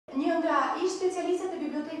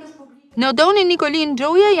Në odonin Nikolin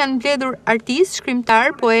Gjoja janë mbledhur artist,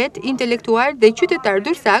 shkrimtar, poet, intelektual dhe qytetar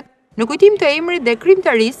durrësak në kujtim të emrit dhe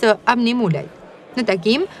krijimtarisë së Avni Mulaj. Në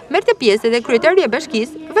takim, merrte pjesë edhe kryetaria e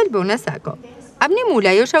bashkisë, Valbona Sako. Avni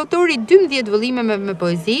Mulaj është autori 12 vëllimeve me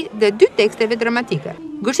poezi dhe 2 teksteve dramatike.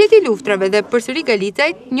 Gërsheti i luftrave dhe përsëri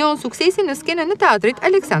Galicajt njohën suksesin në skenën e teatrit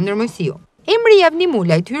Aleksandër Mojsiu. Emri i Avni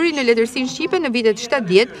Mulajt hyri në letërsinë shqipe në vitet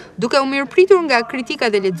 70, duke u mirëpritur nga kritika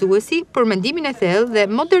dhe lexuesi për mendimin e thellë dhe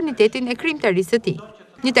modernitetin e krijimtarisë së tij.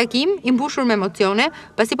 Një takim i mbushur me emocione,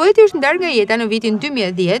 pasi poeti është ndarë nga jeta në vitin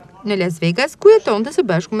 2010 në Las Vegas, ku jetonte së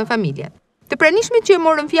bashku me familjen. Të pranishmit që e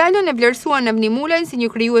morën fjalën e vlerësuan Avni Mulajin si një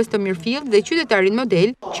krijues të mirëfillt dhe qytetarin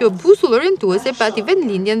model, që busull orientuese pati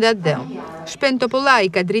vendlindjen dhe atdheun. Shpen Topollai,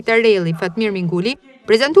 Kadrita Relli, Fatmir Minguli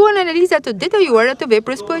prezantuan analiza të detajuara të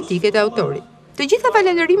veprës poetike të autorit. Të gjitha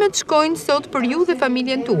falënderimet shkojnë sot për ju dhe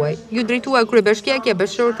familjen tuaj. Ju drejtua kryebashkiakja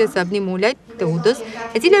bashkëshorte e Avni Mulajt të Udës,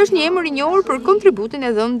 e cila është një emër i njohur për kontributin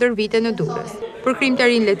e dhënë ndër vite në Durrës. Për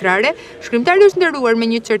krijimtarinë letrare, shkrimtari është nderuar me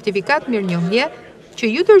një certifikat mirënjohje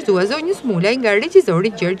që ju dorëzua zonjës Mulaj nga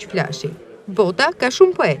regjizori Gjergj Flashi. Bota ka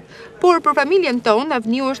shumë poet, por për familjen tonë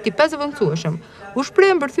Avniu është i pazëvendësueshëm. U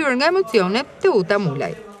shpreh mbërthyer nga emocionet Teuta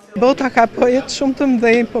Mulaj. Bota ka poet shumë të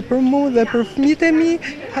mëdhenj, po për mu dhe për fëmijët e mi,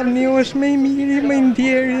 Avniu është më i miri, më i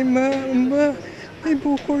ndjeri, më i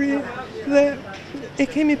bukuri dhe e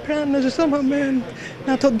kemi pranë në çdo moment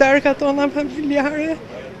në ato darkat tona familjare.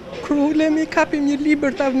 Kur ulemi, kapim një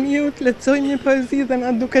libër të Avniut, lexojmë një poezi dhe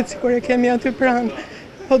na duket sikur e kemi aty pranë.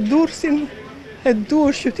 Po Durrësin e du,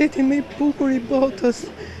 është qyteti më i bukur i botës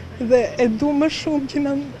dhe e du më shumë që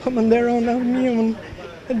na po më nderon Avniun.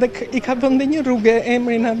 Dhe i ka vënë një rrugë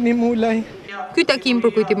emrin Avni Mulaj. Ky takim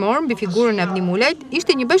përkujtimor mbi figurën e Avni Mulajt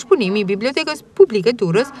ishte një bashkëpunim i Bibliotekës Publike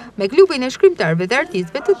Durrës me klubin e shkrimtarëve dhe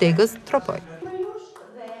artistëve të Degës Tropoj.